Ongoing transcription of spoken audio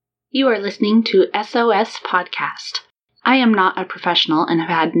You are listening to SOS Podcast. I am not a professional and have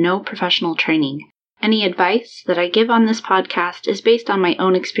had no professional training. Any advice that I give on this podcast is based on my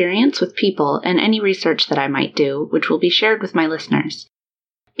own experience with people and any research that I might do, which will be shared with my listeners.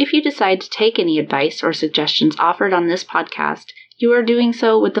 If you decide to take any advice or suggestions offered on this podcast, you are doing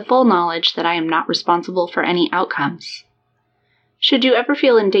so with the full knowledge that I am not responsible for any outcomes. Should you ever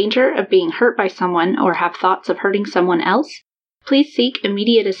feel in danger of being hurt by someone or have thoughts of hurting someone else, please seek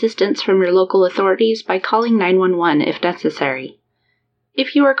immediate assistance from your local authorities by calling 911 if necessary.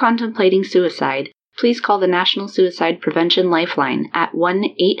 If you are contemplating suicide, please call the National Suicide Prevention Lifeline at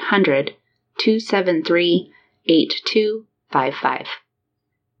 1-800-273-8255.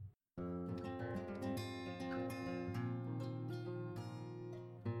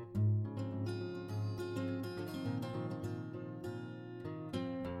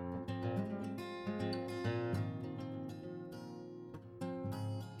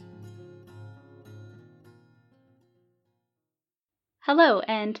 Hello,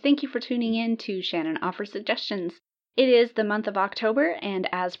 and thank you for tuning in to Shannon Offers Suggestions. It is the month of October, and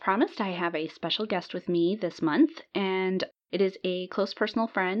as promised, I have a special guest with me this month, and it is a close personal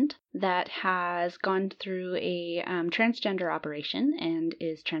friend that has gone through a transgender operation and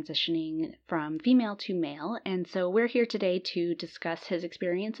is transitioning from female to male, and so we're here today to discuss his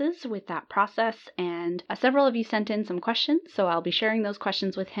experiences with that process, and several of you sent in some questions, so I'll be sharing those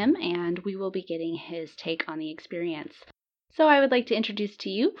questions with him, and we will be getting his take on the experience. So I would like to introduce to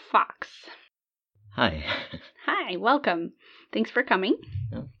you Fox. Hi. Hi, welcome. Thanks for coming.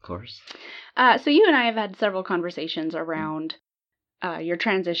 Of course. So you and I have had several conversations around your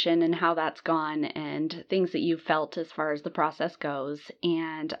transition and how that's gone and things that you've felt as far as the process goes.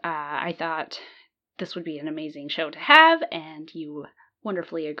 And I thought this would be an amazing show to have, and you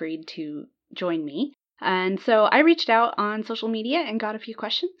wonderfully agreed to join me. And so I reached out on social media and got a few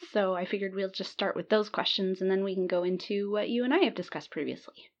questions, so I figured we'll just start with those questions, and then we can go into what you and I have discussed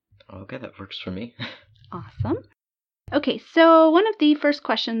previously. Okay, that works for me. Awesome. Okay, so one of the first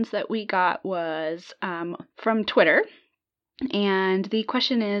questions that we got was from Twitter, and the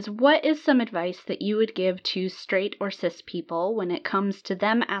question is, what is some advice that you would give to straight or cis people when it comes to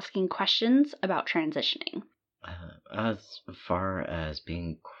them asking questions about transitioning? As far as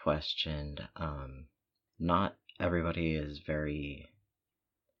being questioned, not everybody is very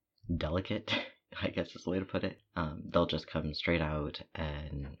delicate, I guess is the way to put it. They'll just come straight out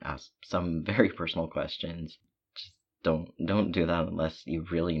and ask some very personal questions. Just don't do that unless you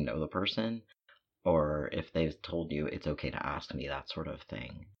really know the person, or if they've told you it's okay to ask me, that sort of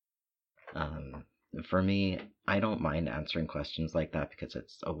thing. For me, I don't mind answering questions like that because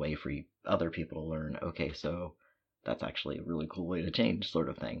it's a way for other people to learn, okay, so that's actually a really cool way to change, sort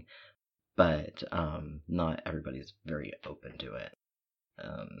of thing. But not everybody's very open to it,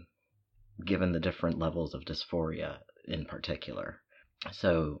 given the different levels of dysphoria in particular.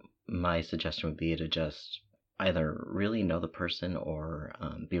 So my suggestion would be to just either really know the person or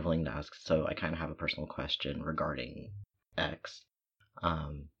be willing to ask, so I kind of have a personal question regarding X.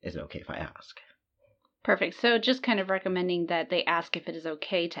 Is it okay if I ask? Perfect. So just kind of recommending that they ask if it is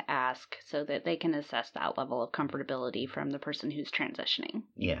okay to ask so that they can assess that level of comfortability from the person who's transitioning.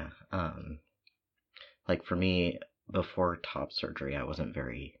 Yeah. Like for me, before top surgery, I wasn't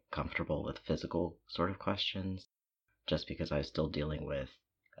very comfortable with physical sort of questions, just because I was still dealing with,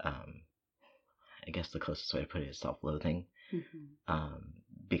 I guess the closest way to put it is self-loathing,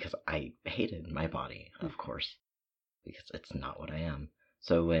 because I hated my body, of course, because it's not what I am.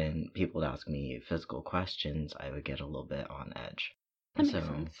 So when people would ask me physical questions, I would get a little bit on edge. That makes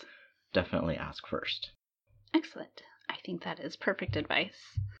sense. Definitely ask first. Excellent. I think that is perfect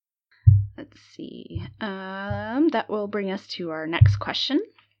advice. Let's see. That will bring us to our next question.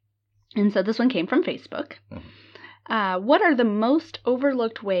 And so this one came from Facebook. What are the most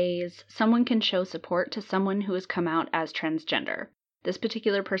overlooked ways someone can show support to someone who has come out as transgender? This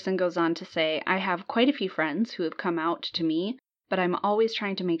particular person goes on to say, I have quite a few friends who have come out to me, but I'm always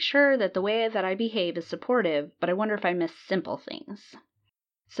trying to make sure that the way that I behave is supportive, but I wonder if I miss simple things.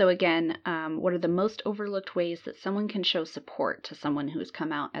 So again, what are the most overlooked ways that someone can show support to someone who has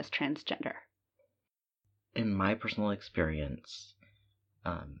come out as transgender? In my personal experience,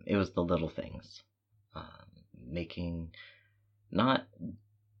 it was the little things. Not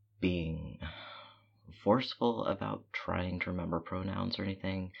being forceful about trying to remember pronouns or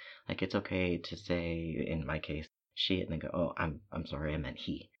anything. Like, it's okay to say, in my case, she, and then go, oh, I'm sorry, I meant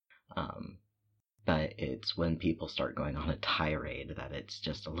he. But it's when people start going on a tirade that it's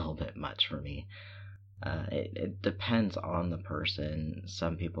just a little bit much for me. It depends on the person.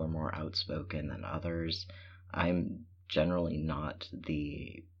 Some people are more outspoken than others. I'm generally not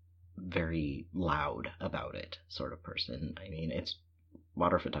the very loud about it sort of person. I mean, it's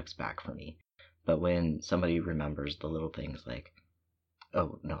water for ducks back for me. But when somebody remembers the little things like,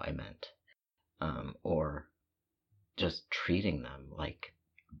 oh, no, I meant, or just treating them like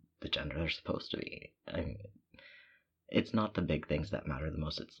the gender they're supposed to be. I mean, it's not the big things that matter the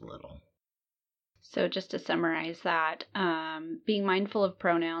most, it's the little. So just to summarize that, being mindful of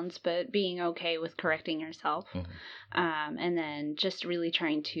pronouns, but being okay with correcting yourself. And then just really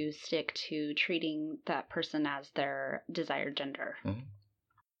trying to stick to treating that person as their desired gender.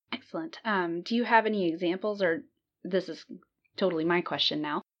 Excellent. Do you have any examples, or this is totally my question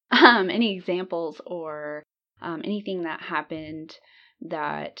now, any examples or anything that happened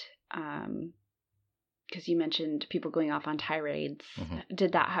that, because you mentioned people going off on tirades,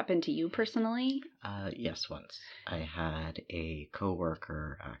 did that happen to you personally? Yes, once. I had a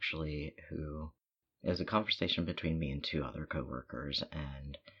coworker, actually, who... It was a conversation between me and two other coworkers,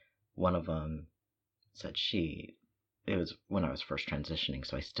 and one of them said it was when I was first transitioning,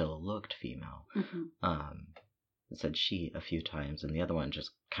 so I still looked female, said she a few times, and the other one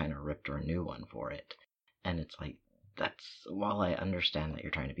just kind of ripped her a new one for it. And it's like, while I understand that you're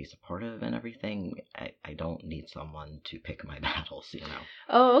trying to be supportive and everything, I don't need someone to pick my battles, you know?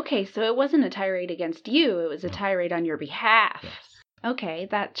 Oh, okay, so it wasn't a tirade against you, it was a tirade on your behalf. Yes. Okay,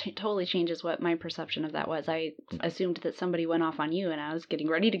 that totally changes what my perception of that was. I assumed that somebody went off on you, and I was getting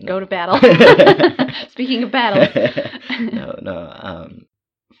ready to go to battle. Speaking of battles. No.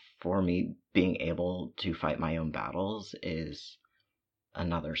 For me, being able to fight my own battles is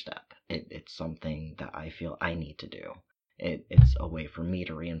another step. It's something that I feel I need to do. It's a way for me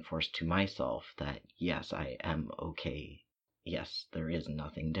to reinforce to myself that, yes, I am okay. Yes, there is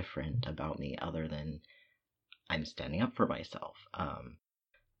nothing different about me other than I'm standing up for myself.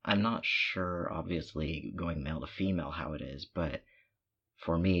 I'm not sure, obviously, going male to female how it is, but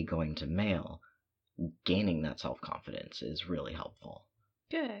for me, going to male, gaining that self-confidence is really helpful.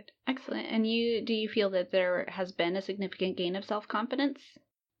 Good. Excellent. And do you feel that there has been a significant gain of self-confidence?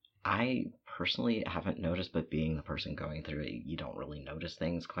 I personally haven't noticed, but being the person going through it, you don't really notice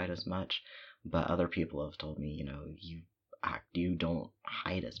things quite as much. But other people have told me, you don't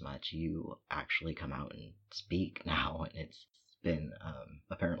hide as much. You actually come out and speak now, and it's been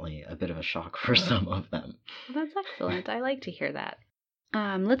apparently a bit of a shock for some of them. That's excellent. I like to hear that.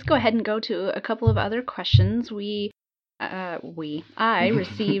 Let's go ahead and go to a couple of other questions. I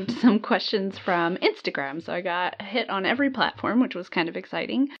received some questions from Instagram, so I got hit on every platform, which was kind of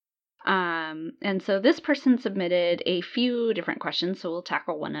exciting. And so this person submitted a few different questions, so we'll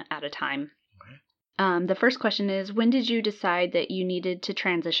tackle one at a time. Okay. The first question is, when did you decide that you needed to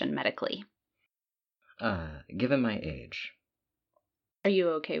transition medically? Given my age. Are you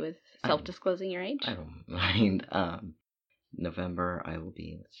okay with self-disclosing your age? I don't mind. November, I will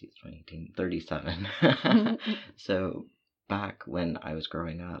be, 2018, 37. So back when I was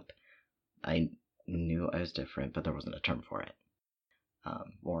growing up, I knew I was different, but there wasn't a term for it.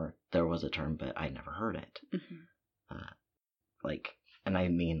 Or there was a term, but I never heard it. And I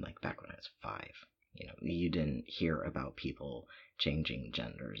mean, back when I was 5, you didn't hear about people changing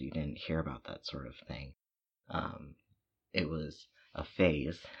genders. You didn't hear about that sort of thing. It was a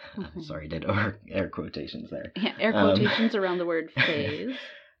phase. Sorry, did air quotations there. Yeah, air quotations around the word phase.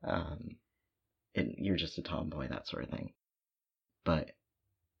 You're just a tomboy, that sort of thing. But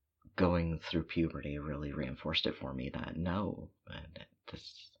going through puberty really reinforced it for me that no,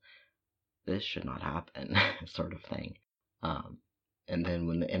 this should not happen, sort of thing. And then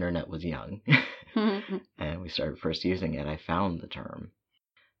when the internet was young and we started first using it, I found the term.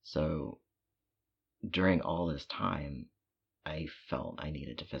 So during all this time, I felt I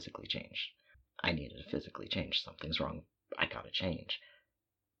needed to physically change. Something's wrong. I gotta change.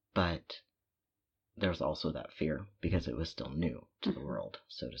 But there was also that fear because it was still new to the world,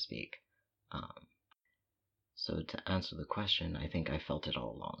 so to speak. So to answer the question, I think I felt it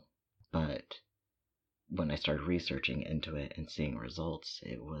all along. But when I started researching into it and seeing results,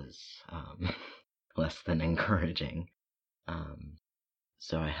 it was less than encouraging.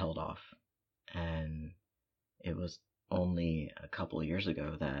 So I held off. And it was only a couple of years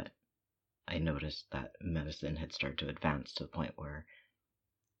ago that I noticed that medicine had started to advance to the point where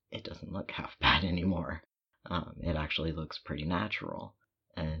it doesn't look half bad anymore. It actually looks pretty natural.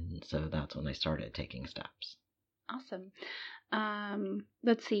 And so that's when I started taking steps. Awesome.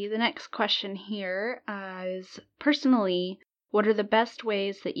 Let's see. The next question here is, personally, what are the best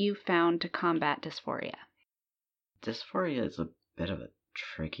ways that you've found to combat dysphoria? Dysphoria is a bit of a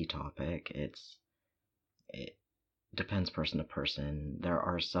tricky topic. It depends person to person. There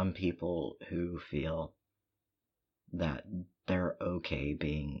are some people who feel that they're okay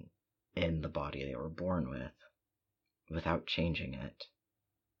being in the body they were born with without changing it,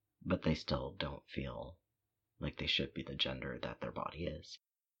 but they still don't feel like they should be the gender that their body is.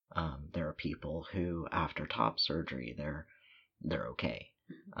 There are people who, after top surgery, they're okay.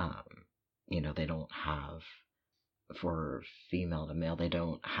 They don't have, for female to male, they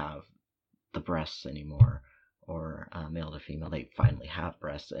don't have the breasts anymore, or male to female, they finally have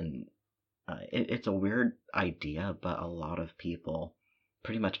breasts. And it's a weird idea, but a lot of people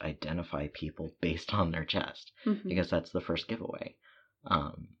pretty much identify people based on their chest, because that's the first giveaway.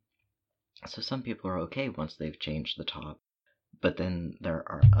 So some people are okay once they've changed the top, but then there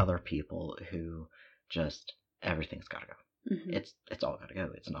are other people who just, everything's got to go. It's all got to go.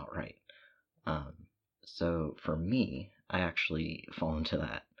 It's not right. So for me, I actually fall into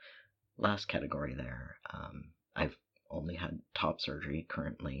that last category there. I've only had top surgery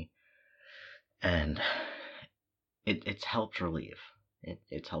currently, and it's helped relieve.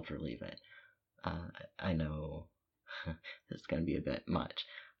 It's helped relieve it. I know this is going to be a bit much.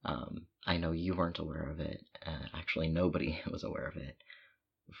 I know you weren't aware of it. Actually, nobody was aware of it.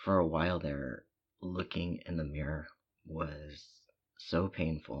 For a while there, looking in the mirror was so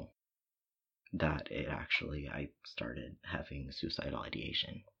painful that I started having suicidal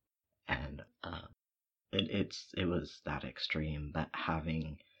ideation. And it was that extreme, that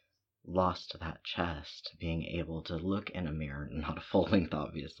having lost that chest, being able to look in a mirror, not a full length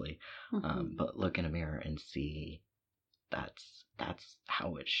obviously, but look in a mirror and see that's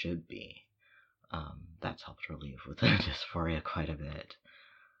how it should be. That's helped relieve with the dysphoria quite a bit.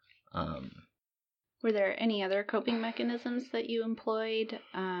 Were there any other coping mechanisms that you employed?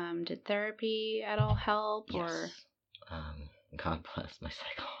 Did therapy at all help? Yes. Or God bless my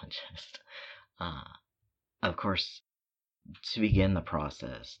psychologist. Of course, to begin the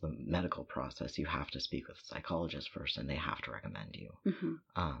process, the medical process, you have to speak with a psychologist first, and they have to recommend you.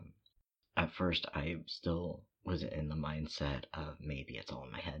 At first, I still was in the mindset of maybe it's all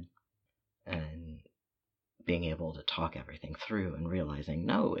in my head, and being able to talk everything through and realizing,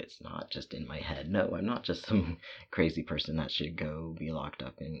 no, it's not just in my head. No, I'm not just some crazy person that should go be locked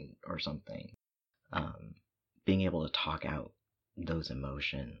up in or something. Being able to talk out those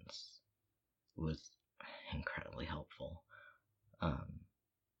emotions was incredibly helpful.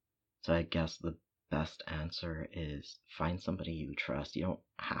 So I guess the best answer is find somebody you trust. You don't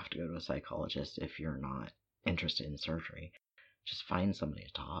have to go to a psychologist if you're not interested in surgery. Just find somebody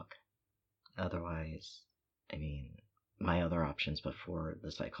to talk. Otherwise, my other options before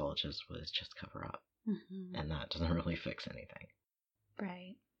the psychologist was just cover up. And that doesn't really fix anything.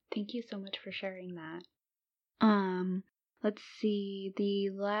 Right. Thank you so much for sharing that. Let's see, the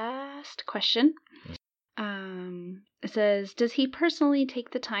last question. It says, does he personally take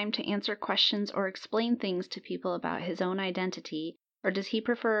the time to answer questions or explain things to people about his own identity, or does he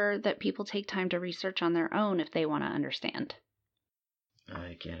prefer that people take time to research on their own if they want to understand?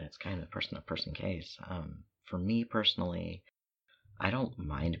 Again, it's kind of a person-to-person case. For me personally, I don't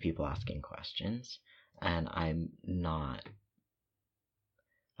mind people asking questions, and I'm not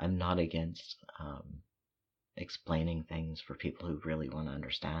against explaining things for people who really want to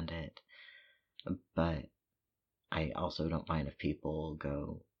understand it. But I also don't mind if people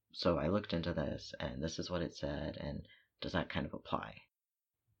go, so I looked into this, and this is what it said, and does that kind of apply?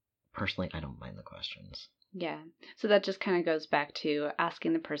 Personally, I don't mind the questions. Yeah. So that just kind of goes back to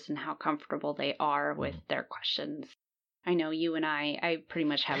asking the person how comfortable they are with their questions. I know you and I pretty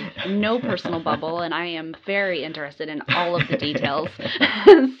much have no personal bubble, and I am very interested in all of the details.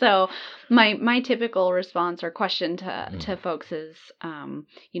 So my typical response or question to folks is,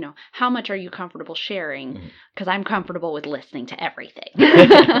 how much are you comfortable sharing? Because I'm comfortable with listening to everything.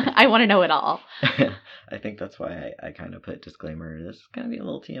 I want to know it all. I think that's why I kind of put disclaimer, this is going to be a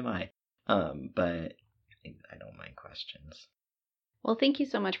little TMI. But I don't mind questions. Well, thank you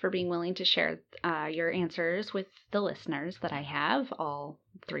so much for being willing to share your answers with the listeners that I have, all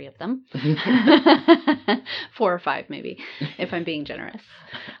 3 of them. 4 or 5 maybe, if I'm being generous.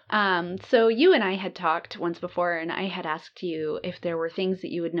 So you and I had talked once before, and I had asked you if there were things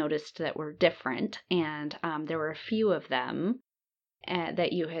that you had noticed that were different, and there were a few of them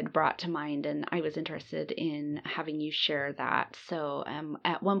that you had brought to mind, and I was interested in having you share that. So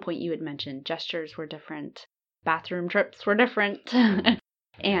at one point you had mentioned gestures were different, bathroom trips were different,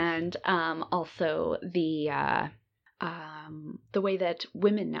 and also the way that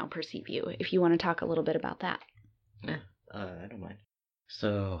women now perceive you. If you want to talk a little bit about that. Yeah, I don't mind.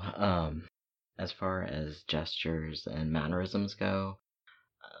 So, as far as gestures and mannerisms go,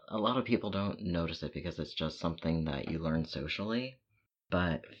 a lot of people don't notice it because it's just something that you learn socially,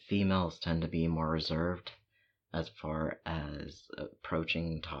 but females tend to be more reserved, as far as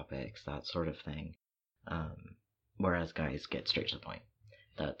approaching topics, that sort of thing. Whereas guys get straight to the point.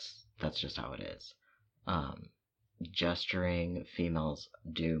 That's just how it is. Gesturing, females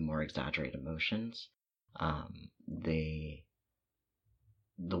do more exaggerated emotions.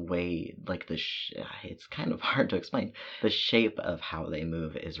 The way, like it's kind of hard to explain. The shape of how they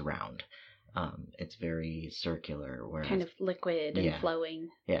move is round. It's very circular, whereas kind of liquid and flowing.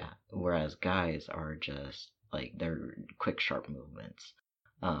 Yeah, whereas guys are just like they're quick, sharp movements.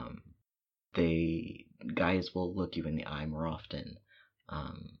 Guys will look you in the eye more often,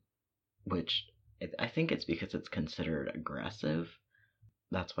 which I think it's because it's considered aggressive.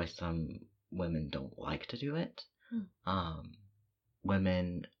 That's why some women don't like to do it.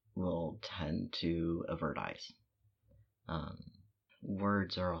 Women will tend to avert eyes.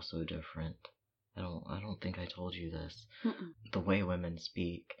 Words are also different. I don't think I told you this. Mm-mm. The way women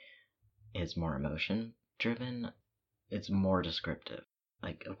speak is more emotion driven. It's more descriptive.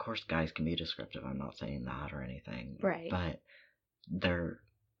 Like, of course, guys can be descriptive. I'm not saying that or anything. Right. But they're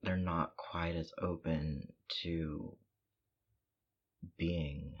not quite as open to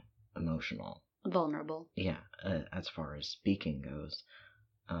being emotional. Vulnerable. Yeah, as far as speaking goes.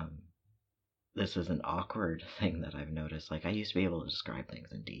 This is an awkward thing that I've noticed. Like, I used to be able to describe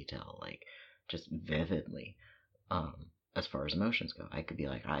things in detail, like, just vividly. As far as emotions go, I could be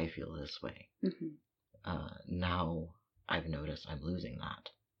like, I feel this way. Mm-hmm. Now I've noticed I'm losing that.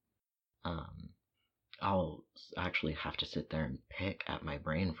 I'll actually have to sit there and pick at my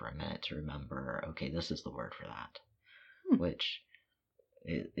brain for a minute to remember, okay, this is the word for that. Which,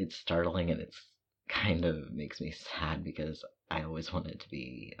 it's startling, and it's kind of makes me sad because I always wanted to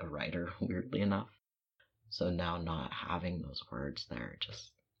be a writer, weirdly enough. So now not having those words there,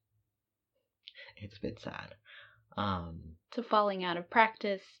 it's a bit sad. So falling out of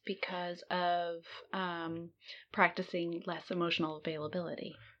practice because of practicing less emotional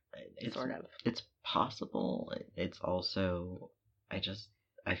availability, sort of. It's possible. It's also, I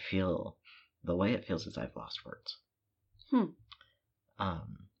feel, the way it feels is I've lost words.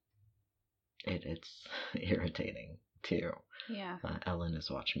 It's irritating too. Yeah. Ellen has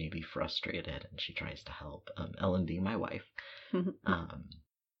watched me be frustrated, and she tries to help. Ellen being my wife. And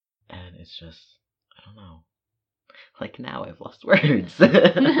it's just, I don't know. Like, now I've lost words. They're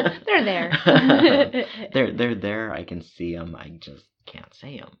there. They're there. I can see them. I just can't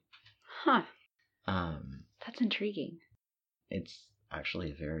say them. Huh. That's intriguing. It's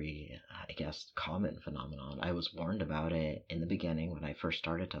actually a very, I guess, common phenomenon. I was warned about it in the beginning when I first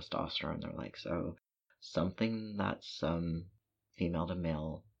started testosterone. They're like, so something that some female to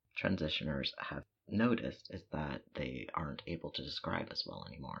male transitioners have noticed is that they aren't able to describe as well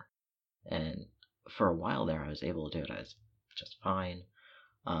anymore. And for a while there, I was able to do it as just fine.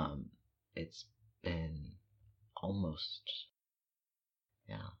 It's been almost,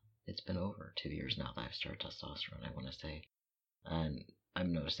 it's been over 2 years now that I've started testosterone, I want to say. And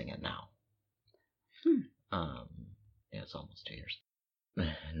I'm noticing it now. It's almost 2 years.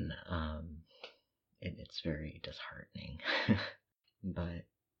 And it's very disheartening. But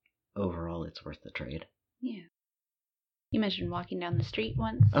overall, it's worth the trade. Yeah. You mentioned walking down the street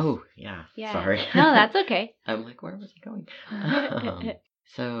once. Oh, yeah. Sorry. No, that's okay. I'm like, where was I going?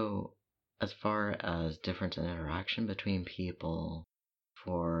 So, as far as difference in interaction between people,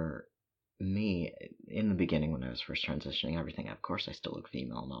 for me, in the beginning when I was first transitioning everything, of course I still look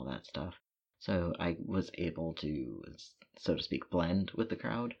female and all that stuff. So I was able to, so to speak, blend with the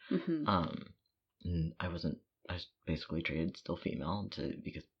crowd. I was basically treated still female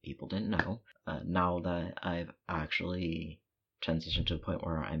because people didn't know. Now that I've actually transitioned to a point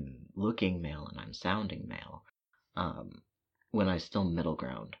where I'm looking male and I'm sounding male, when I was still middle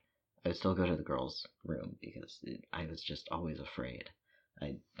ground, I would still go to the girls' room because I was just always afraid.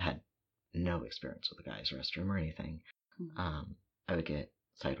 I had no experience with the guys' restroom or anything. I would get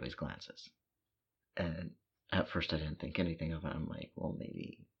sideways glances. And at first I didn't think anything of it. I'm like, well,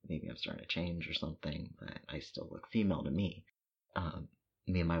 maybe I'm starting to change or something, but I still look female to me.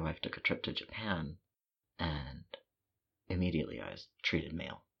 Me and my wife took a trip to Japan, and immediately I was treated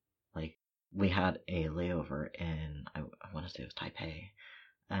male. Like, we had a layover in, I want to say it was Taipei,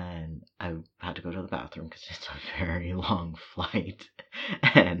 and I had to go to the bathroom because it's a very long flight,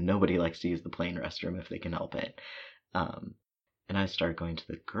 and nobody likes to use the plane restroom if they can help it. And I started going to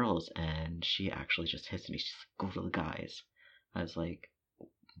the girls, and she actually just hissed me. She's like, go to the guys. I was like,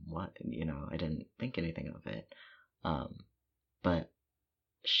 what? I didn't think anything of it. But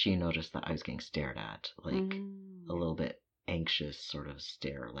she noticed that I was getting stared at, like a little bit anxious sort of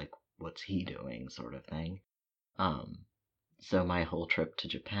stare, like, what's he doing sort of thing. So my whole trip to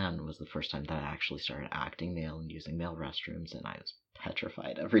Japan was the first time that I actually started acting male and using male restrooms, and I was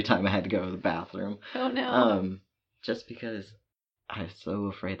petrified every time I had to go to the bathroom. Oh no. Just because I was so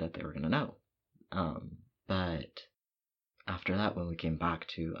afraid that they were gonna know. But after that, when we came back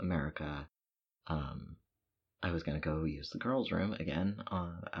to America, I was gonna go use the girls' room again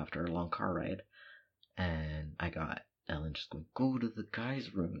after a long car ride, and I got Ellen just going, "Go to the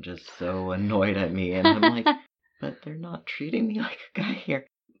guys' room," just so annoyed at me, and I'm like, "But they're not treating me like a guy here."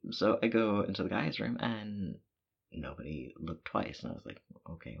 So I go into the guys' room, and nobody looked twice, and I was like,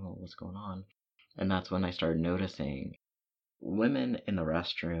 "Okay, well, what's going on?" And that's when I started noticing women in the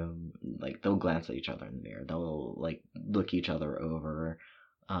restroom, like, they'll glance at each other in the mirror, they'll like look each other over,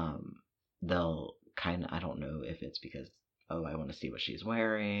 they'll kind of, I don't know if it's because, oh, I want to see what she's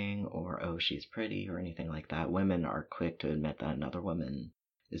wearing, or oh, she's pretty, or anything like that. Women are quick to admit that another woman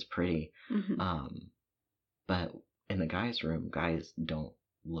is pretty. But in the guys' room, guys don't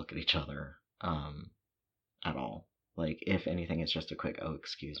look at each other at all. Like, if anything, it's just a quick, oh,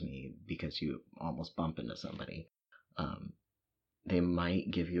 excuse me, because you almost bump into somebody. They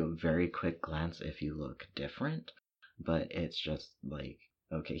might give you a very quick glance if you look different, but it's just like,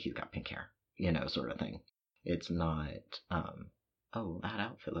 okay, he's got pink hair, sort of thing. It's not, oh, that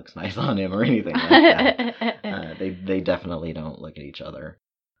outfit looks nice on him, or anything like that. They definitely don't look at each other.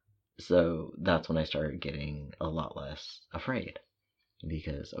 So that's when I started getting a lot less afraid.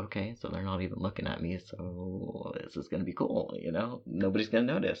 Because, okay, so they're not even looking at me, so this is going to be cool, Nobody's going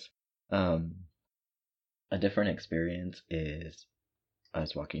to notice. A different experience is I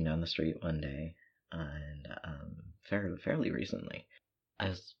was walking down the street one day, and fairly recently, I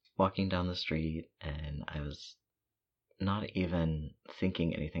was walking down the street, and I was not even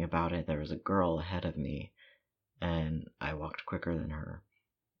thinking anything about it. There was a girl ahead of me, and I walked quicker than her,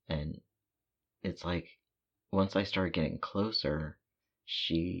 and it's like, once I started getting closer,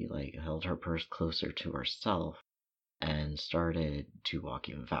 she like held her purse closer to herself and started to walk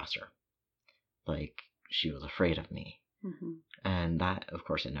even faster. Like, she was afraid of me. And that, of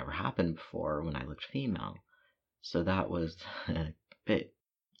course, had never happened before when I looked female. So that was a bit,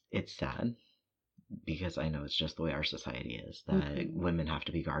 it's sad, because I know it's just the way our society is, that women have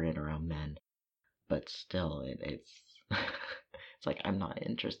to be guarded around men. But still, it's it's like, I'm not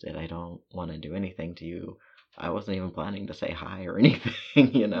interested. I don't want to do anything to you. I wasn't even planning to say hi or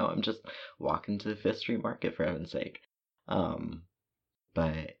anything, I'm just walking to the Fifth Street Market, for heaven's sake.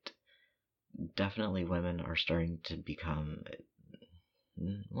 But definitely women are starting to become,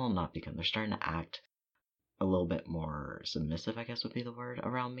 well, not become, they're starting to act a little bit more submissive, I guess would be the word,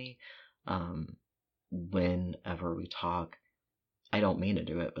 around me. Whenever we talk, I don't mean to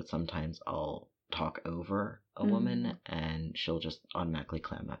do it, but sometimes I'll talk over a woman, and she'll just automatically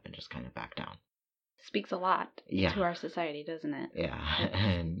clam up and just kind of back down. Speaks a lot to our society, doesn't it? Yeah,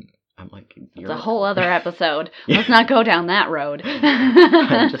 and I'm like, it's a whole other episode. Let's not go down that road.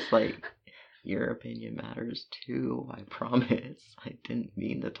 I'm just like, your opinion matters too, I promise. I didn't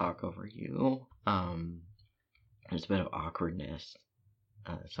mean to talk over you. There's a bit of awkwardness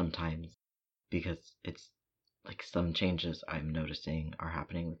sometimes, because it's like some changes I'm noticing are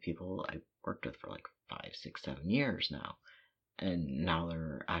happening with people I've worked with for like 5, 6, 7 years now. And now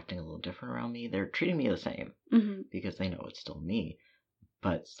they're acting a little different around me. They're treating me the same because they know it's still me.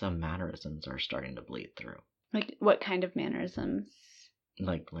 But some mannerisms are starting to bleed through. Like, what kind of mannerisms?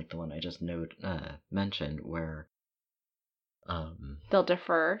 Like the one I just mentioned, where they'll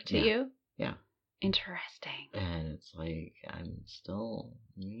defer to you? Yeah. Interesting. And it's like, I'm still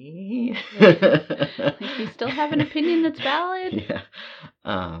me. Like, you still have an opinion that's valid?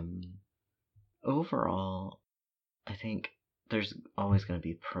 Yeah. Overall, I think there's always going to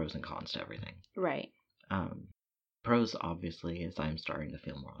be pros and cons to everything. Right. Pros, obviously, is I'm starting to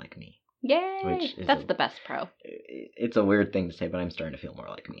feel more like me. Yay! That's the best pro. It's a weird thing to say, but I'm starting to feel more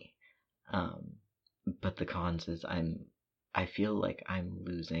like me. But the cons is I feel like I'm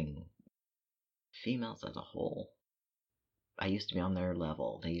losing females as a whole. I used to be on their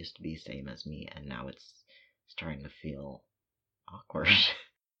level. They used to be same as me, and now it's starting to feel awkward.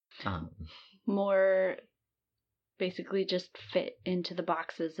 More basically just fit into the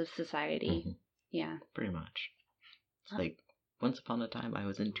boxes of society. Yeah. Pretty much. It's like, once upon a time I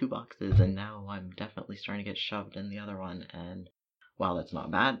was in 2 boxes, and now I'm definitely starting to get shoved in the other one, and while it's not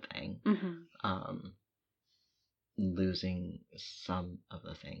a bad thing, losing some of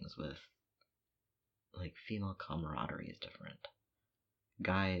the things with, like, female camaraderie is different.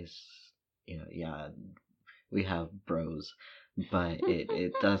 Guys, yeah, we have bros, but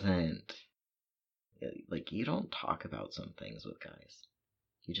it doesn't, like, you don't talk about some things with guys.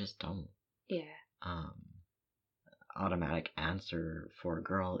 You just don't. Yeah. automatic answer for a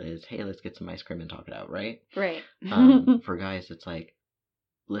girl is, hey, let's get some ice cream and talk it out, right? Right. For guys, it's like,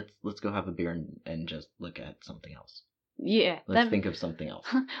 let's go have a beer and just look at something else. Yeah. Let's think of something else.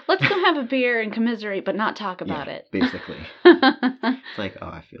 Let's go have a beer and commiserate, but not talk about it. Basically. It's like, oh,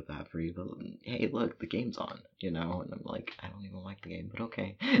 I feel bad for you, but hey, look, the game's on, And I'm like, I don't even like the game, but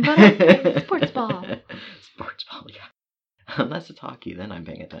okay. But okay, sports ball. Sports ball, yeah. Unless it's hockey, then I'm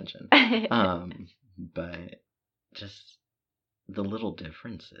paying attention. But just the little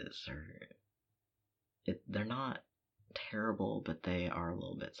differences they're not terrible, but they are a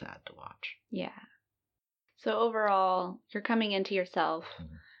little bit sad to watch. Yeah. So overall, you're coming into yourself,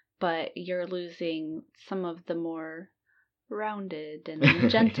 but you're losing some of the more rounded and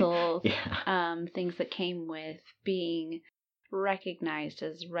gentle things that came with being recognized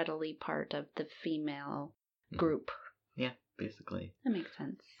as readily part of the female group. Yeah, basically. That makes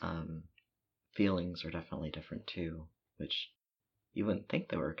sense. Feelings are definitely different too, which you wouldn't think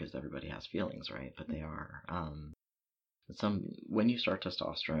they were because everybody has feelings, right? But they are. When you start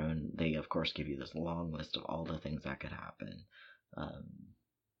testosterone, they of course give you this long list of all the things that could happen.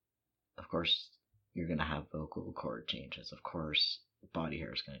 Of course, you're going to have vocal cord changes. Of course, body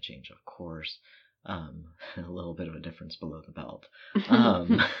hair is going to change. Of course, a little bit of a difference below the belt.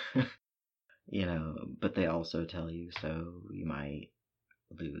 But they also tell you, so you might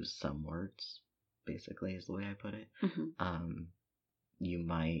lose some words, basically, is the way I put it. You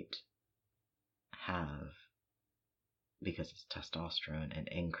might have, because it's testosterone, an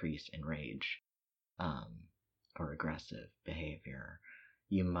increase in rage or aggressive behavior.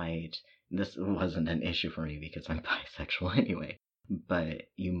 You might, this wasn't an issue for me because I'm bisexual anyway, but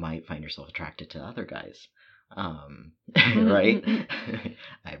you might find yourself attracted to other guys. Right?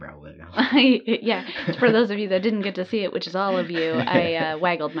 Eyebrow wiggle. Yeah, for those of you that didn't get to see it, which is all of you, I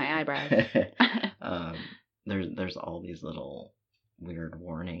waggled my eyebrows. There's all these little weird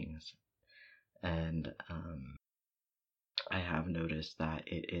warnings, and I have noticed that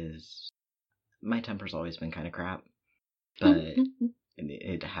my temper's always been kind of crap, but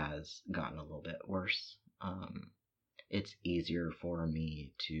it has gotten a little bit worse. It's easier for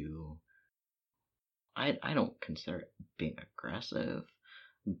me to, I don't consider it being aggressive,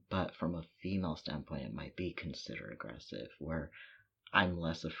 but from a female standpoint, it might be considered aggressive, where I'm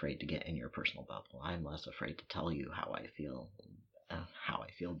less afraid to get in your personal bubble. I'm less afraid to tell you how I feel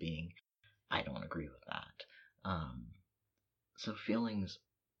being, I don't agree with that. So feelings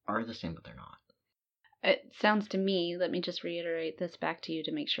are the same, but they're not. It sounds to me, let me just reiterate this back to you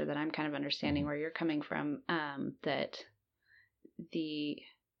to make sure that I'm kind of understanding where you're coming from, that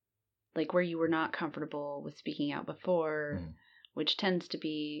where you were not comfortable with speaking out before, which tends to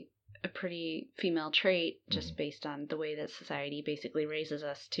be a pretty female trait, just based on the way that society basically raises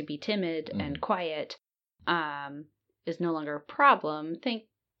us to be timid and quiet, is no longer a problem, thanks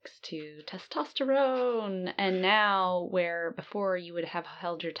to testosterone. And now, where before you would have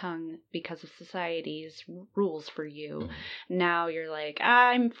held your tongue because of society's rules for you, now you're like,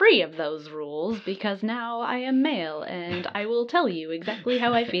 I'm free of those rules because now I am male and I will tell you exactly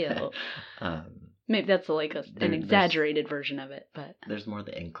how I feel. Maybe that's like an exaggerated version of it, but there's more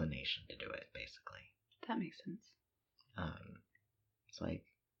the inclination to do it, basically. That makes sense. It's like,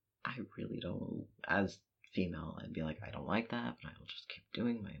 I really don't, as female, I'd be like, I don't like that, but I will just keep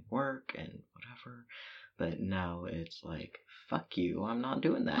doing my work and whatever. But now it's like, fuck you, I'm not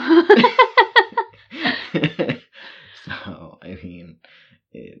doing that. So, I mean,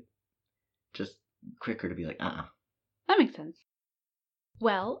 it just quicker to be like, That makes sense.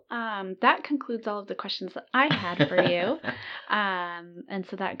 Well, that concludes all of the questions that I had for you. And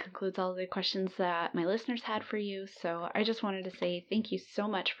so that concludes all of the questions that my listeners had for you. So I just wanted to say thank you so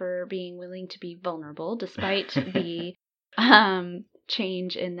much for being willing to be vulnerable, despite the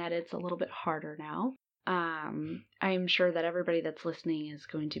change in that it's a little bit harder now. I'm sure that everybody that's listening is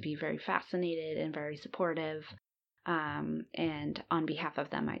going to be very fascinated and very supportive. And on behalf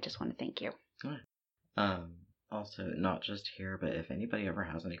of them, I just want to thank you. Also, not just here, but if anybody ever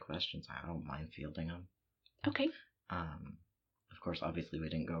has any questions, I don't mind fielding them. Okay. Of course, obviously, we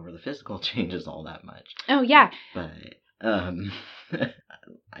didn't go over the physical changes all that much. Oh, yeah. But I'm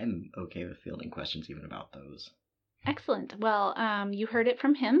okay with fielding questions even about those. Excellent. Well, you heard it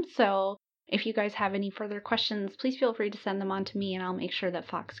from him, so if you guys have any further questions, please feel free to send them on to me, and I'll make sure that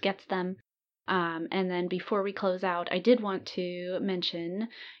Fox gets them. And then before we close out, I did want to mention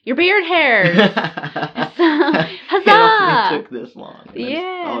your beard hairs. So, huzzah! It took this long.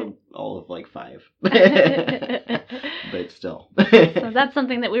 Yeah. All of like 5. But still. So that's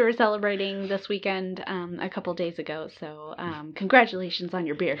something that we were celebrating this weekend a couple days ago. So congratulations on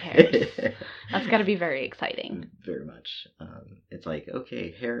your beard hairs. That's got to be very exciting. Very much. It's like,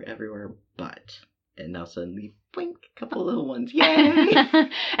 okay, hair everywhere, but... And now suddenly, blink, a couple little ones. Yay!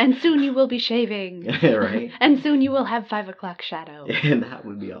 And soon you will be shaving. Right? And soon you will have 5 o'clock shadow. And that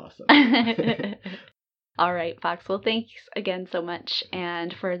would be awesome. All right, Fox. Well, thanks again so much.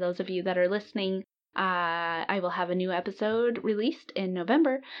 And for those of you that are listening, I will have a new episode released in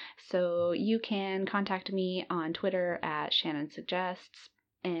November. So you can contact me on Twitter at Shannon Suggests.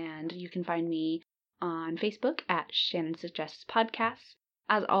 And you can find me on Facebook at Shannon Suggests Podcast.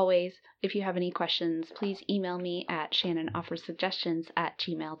 As always, if you have any questions, please email me at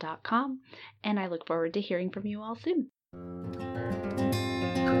shannonoffersuggestions@gmail.com, and I look forward to hearing from you all soon.